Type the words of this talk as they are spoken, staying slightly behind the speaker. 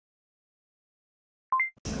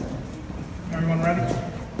Everyone ready?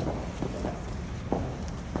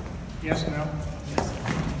 Yes, no?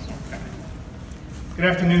 Okay. Good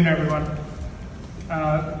afternoon, everyone.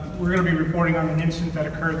 We're going to be reporting on an incident that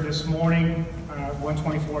occurred this morning,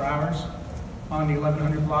 1:24 hours, on the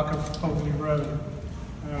 1100 block of Hoadley Road.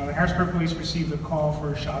 The Harrisburg police received a call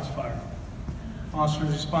for shots fired.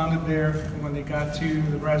 Officers responded there, and when they got to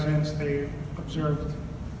the residence, they observed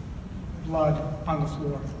blood on the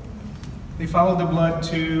floor. They followed the blood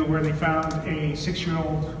to where they found a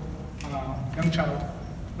 6-year-old young child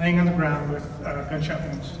laying on the ground with gunshot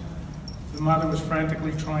wounds. The mother was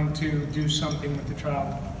frantically trying to do something with the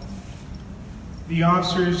child. The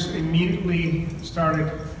officers immediately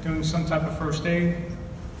started doing some type of first aid,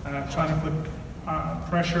 trying to put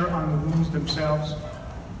pressure on the wounds themselves.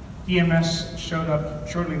 EMS showed up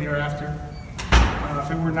shortly thereafter. If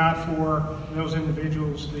it were not for those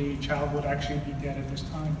individuals, the child would actually be dead at this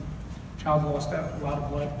time. The child lost a lot of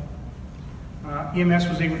blood. EMS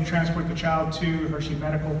was able to transport the child to Hershey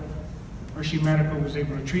Medical. Hershey Medical was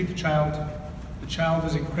able to treat the child. The child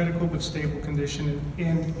is in critical but stable condition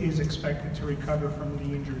and is expected to recover from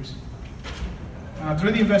the injuries.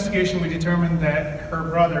 Through the investigation, we determined that her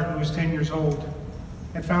brother, who was 10 years old,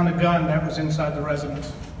 had found a gun that was inside the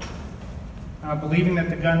residence. Believing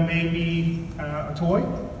that the gun may be a toy,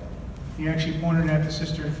 he actually pointed at the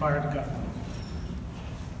sister and fired the gun,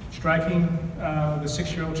 striking the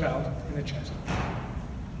 6-year-old child in the chest.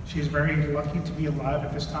 She is very lucky to be alive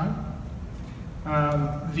at this time.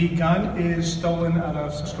 The gun is stolen out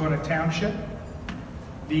of Susquehanna Township.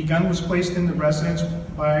 The gun was placed in the residence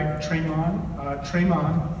by Tremaine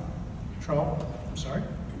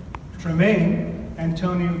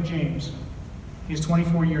Antonio James. He is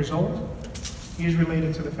 24 years old. He is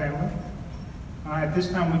related to the family. At this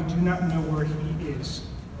time, we do not know where he is.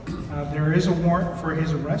 There is a warrant for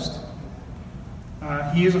his arrest.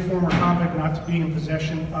 He is a former convict not to be in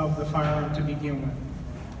possession of the firearm to begin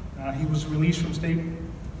with. He was released from state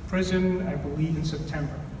prison, I believe, in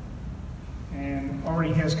September, and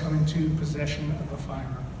already has come into possession of a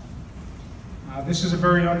firearm. This is a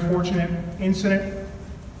very unfortunate incident,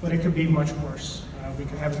 but it could be much worse. We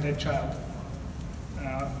could have a dead child.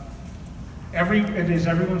 It is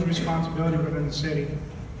everyone's responsibility within the city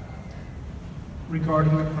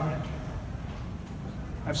regarding the crime.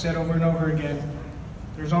 I've said over and over again,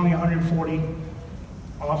 there's only 140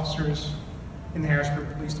 officers in the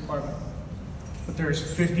Harrisburg Police Department, but there's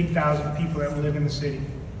 50,000 people that live in the city.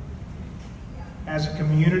 As a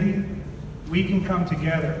community, we can come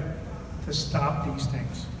together to stop these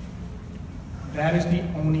things. That is the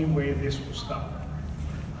only way this will stop,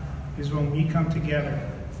 is when we come together,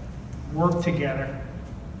 work together,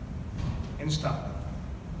 and stop it.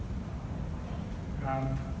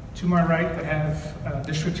 To my right, I have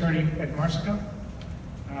District Attorney Ed Marsico,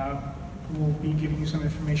 who will be giving you some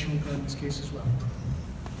information regarding this case as well.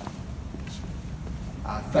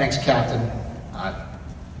 Thanks, Captain.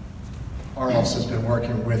 Our office has been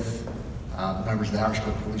working with the members of the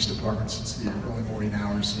Harrisburg Police Department since the early morning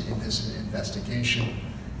hours in this investigation.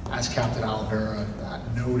 As Captain Olivera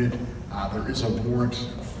noted, there is a warrant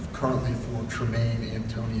currently for Tremaine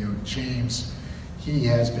Antonio James. He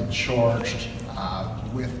has been charged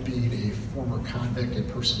with being a former convict, a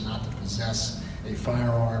person not to possess a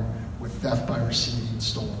firearm, with theft by receiving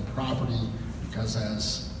stolen property, because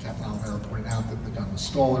as Captain Olivera pointed out, that the gun was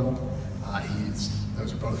stolen.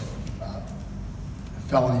 Those are both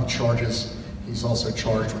felony charges. He's also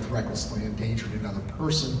charged with recklessly endangering another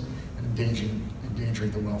person and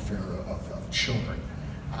endangering the welfare of children.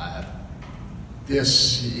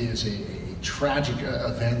 This is a tragic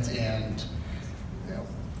event, and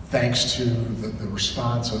thanks to the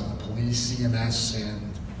response of the police, CMS, and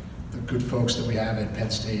the good folks that we have at Penn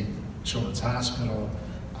State Children's Hospital,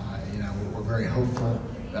 we're very hopeful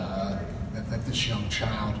that this young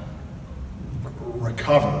child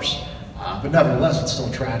recovers. But nevertheless, it's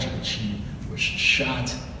still tragic that she was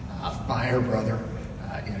shot by her brother.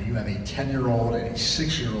 You have a 10-year-old and a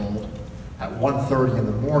 6-year-old at 1:30 in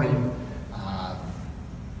the morning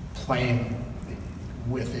playing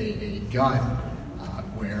with a gun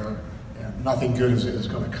where nothing good is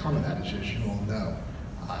going to come of that, as you all know.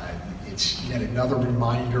 It's yet another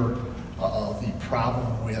reminder of the problem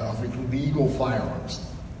of illegal firearms,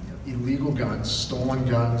 illegal guns, stolen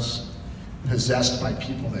guns, possessed by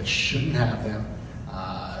people that shouldn't have them,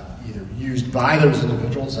 either used by those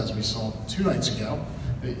individuals, as we saw 2 nights ago,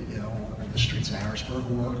 in the streets of Harrisburg,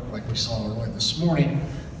 or like we saw earlier this morning,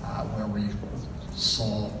 where we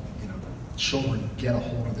saw children get a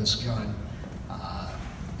hold of this gun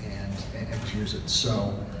and use it.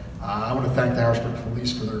 So I want to thank the Harrisburg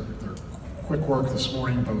Police for their quick work this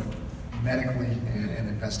morning, both medically and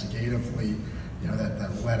investigatively,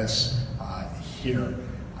 that led us here.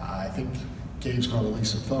 I think Gabe's going to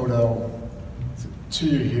release a photo to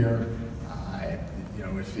you here.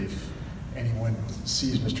 If anyone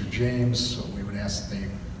sees Mr. James, we would ask that they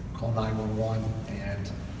call 911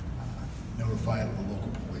 and notify the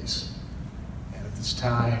local police. And at this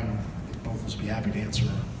time, I think both of us would be happy to answer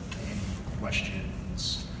any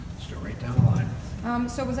questions. Let's go right down the line.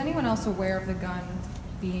 So was anyone else aware of the gun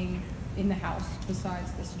being in the house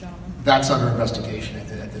besides this gentleman? That's under investigation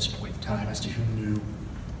at this point in time as to who knew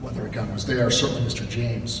whether a gun was there. Certainly Mr.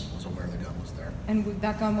 James was aware the gun was there. And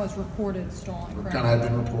that gun was reported stolen, correct? The gun had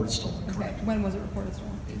been reported stolen, correct. Okay. When was it reported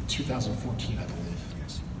stolen? In 2014, I believe,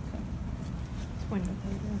 yes.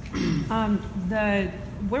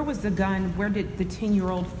 Where was the gun? Where did the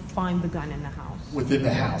 10-year-old find the gun in the house? Within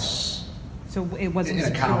the house. So it wasn't in a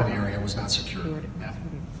secure. common area. It was not secure. Secured. No.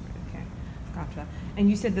 Okay, gotcha. And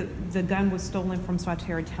you said that the gun was stolen from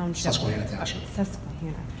Swatara Township. Susquehanna Township.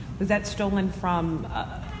 Susquehanna. Was that stolen from?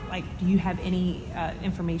 Do you have any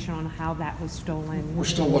information on how that was stolen? We're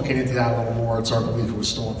still looking into that a little more. It's our belief it was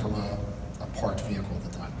stolen from a parked vehicle at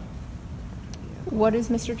the time. What is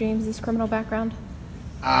Mr. James's criminal background?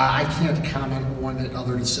 I can't comment on it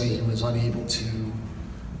other than say he was unable to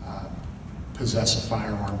possess a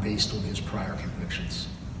firearm based on his prior convictions.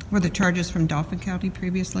 Were the charges from Dauphin County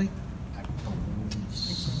previously? I believe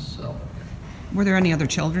so. Were there any other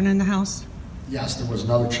children in the house? Yes, there was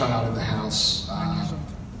another child in the house,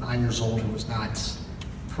 9 years old, who was not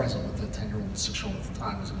present with the 10-year-old and 6-year-old at the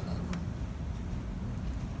time, was in another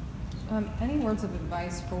room. Any words of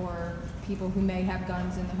advice for people who may have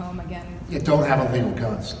guns in the home again? Yeah, don't have illegal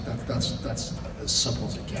guns. That's as simple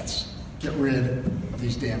as it gets. Get rid of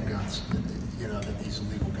these damn guns, these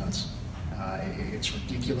illegal guns. It's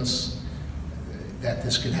ridiculous that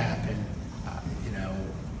this could happen,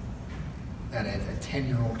 that a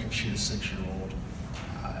 10-year-old can shoot a 6-year-old.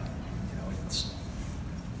 It's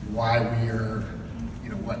why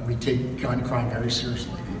we take gun crime very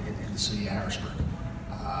seriously in the city of Harrisburg.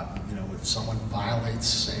 If someone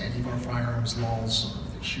violates any of our firearms laws, or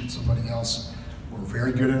if they shoot somebody else, we're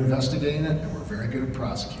very good at investigating it, and we're very good at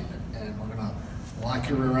prosecuting it. And we're going to lock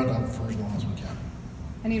your rear end up for as long as we can.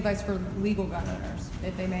 Any advice for legal gun owners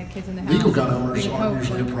if they may have kids in the house? Legal gun owners aren't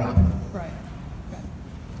usually a problem. Right. Okay.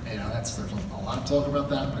 There's a lot of talk about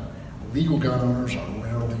that, but legal gun owners are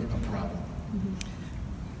rarely a problem.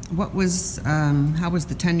 Mm-hmm. How was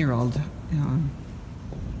the 10-year-old?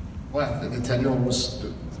 Well, the 10-year-old was,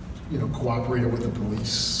 cooperated with the police,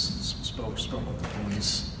 spoke with the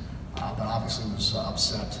police, but obviously was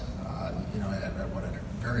upset,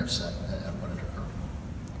 very upset at what had occurred.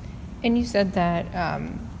 And you said that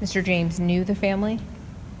Mr. James knew the family?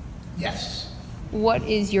 Yes. What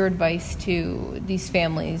is your advice to these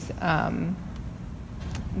families to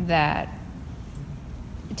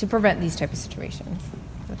prevent these type of situations?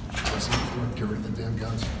 Get rid of the damn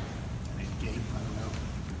guns. Gabe,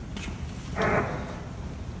 I don't know.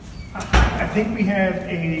 I think we had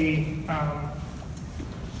a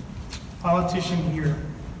politician here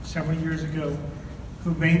several years ago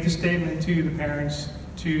who made the statement to the parents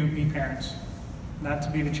to be parents, not to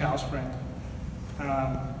be the child's friend.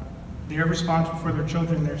 They're responsible for their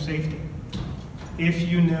children, their safety. If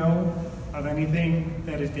you know of anything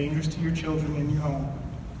that is dangerous to your children in your home,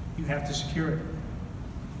 you have to secure it.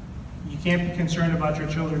 You can't be concerned about your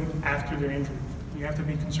children after they're injured. You have to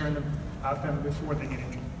be concerned about them before they get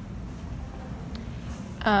injured.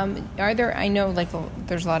 I know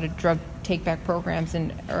there's a lot of drug take-back programs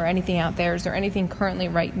or anything out there. Is there anything currently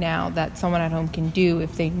right now that someone at home can do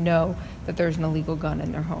if they know that there's an illegal gun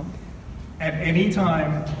in their home? At any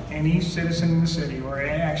time, any citizen in the city, or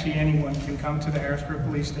actually anyone, can come to the Harrisburg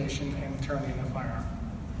Police Station and turn in a firearm.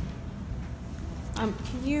 Can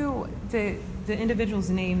you, the individual's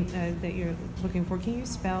name that you're looking for, can you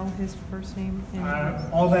spell his first name?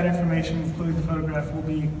 All that information, including the photograph, will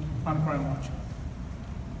be on Crime Watch.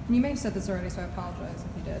 You may have said this already, so I apologize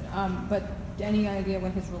if you did. But any idea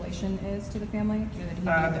what his relation is to the family?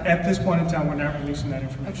 At this point in time, we're not releasing that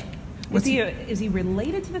information. Okay. Is he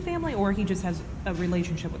related to the family, or he just has a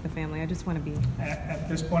relationship with the family? I just want to be... At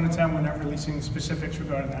this point in time, we're not releasing the specifics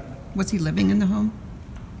regarding that. Was he living in the home?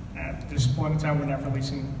 At this point in time, we're not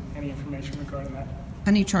releasing any information regarding that.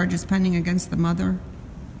 Any charges pending against the mother?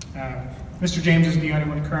 Mr. James is the only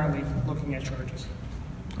one currently looking at charges.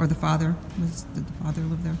 Or the father? Did the father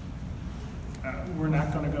live there? We're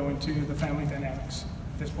not going to go into the family dynamics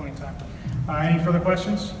at this point in time. Any further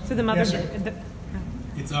questions? So the mother... Yes, sir.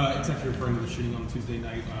 It's actually referring to the shooting on Tuesday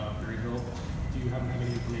night, Berry Hill. Do you have any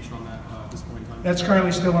information on that at this point in time? That's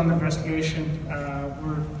currently still under investigation.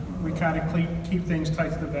 we kind of keep things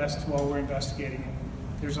tight to the vest while we're investigating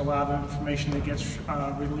it. There's a lot of information that gets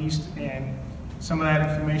released, and some of that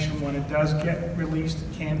information, when it does get released,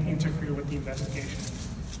 can interfere with the investigation.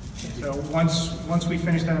 So once we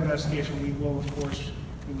finish that investigation, we will, of course,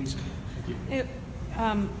 release it.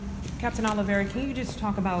 Captain Olivera, can you just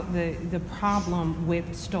talk about the problem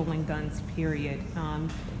with stolen guns, period?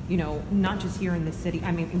 You know, not just here in the city,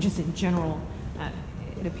 I mean, just in general.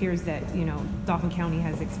 It appears that, you know, Dauphin County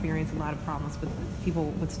has experienced a lot of problems with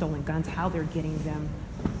people with stolen guns, how they're getting them.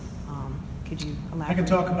 Could you elaborate? I can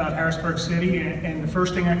talk about Harrisburg City, and the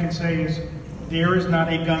first thing I can say is there is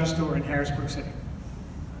not a gun store in Harrisburg City.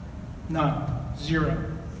 None.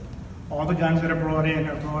 Zero. All the guns that are brought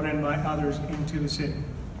in by others into the city.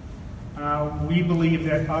 We believe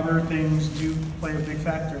that other things do play a big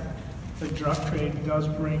factor. The drug trade does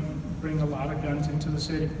bring a lot of guns into the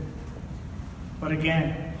city. But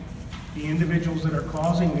again, the individuals that are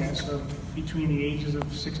causing this are between the ages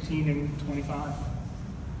of 16 and 25.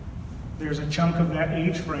 There's a chunk of that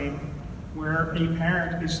age frame where a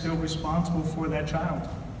parent is still responsible for that child.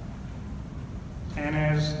 And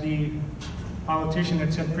as the politician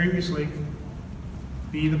had said previously,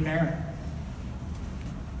 be the parent.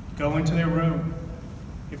 Go into their room.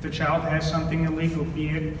 If the child has something illegal, be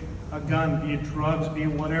it a gun, be it drugs, be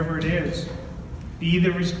it whatever it is, be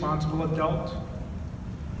the responsible adult.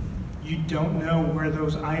 You don't know where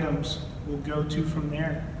those items will go to from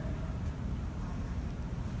there.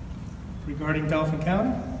 Regarding Dauphin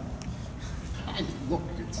County? Look,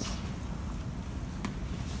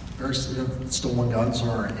 stolen guns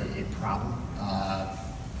are a problem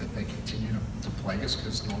that they continue to plague us,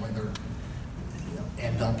 because normally they're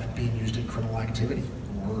end up being used in criminal activity,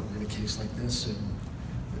 or in a case like this, and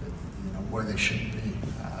where they shouldn't be.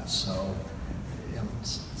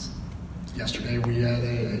 Yesterday we had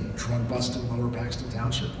a drug bust in Lower Paxton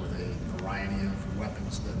Township with a variety of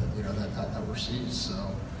weapons that were seized.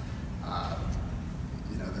 So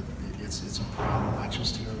it's a problem not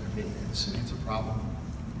just here in the city; it's a problem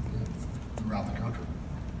throughout the country.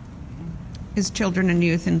 Is children and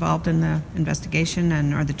youth involved in the investigation,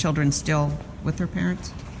 and are the children still with their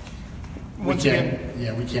parents? We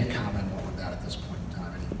can't comment on that at this point in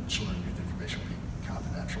time. Any children and youth information will be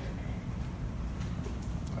confidential.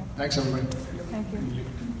 Thanks, everybody. Thank you.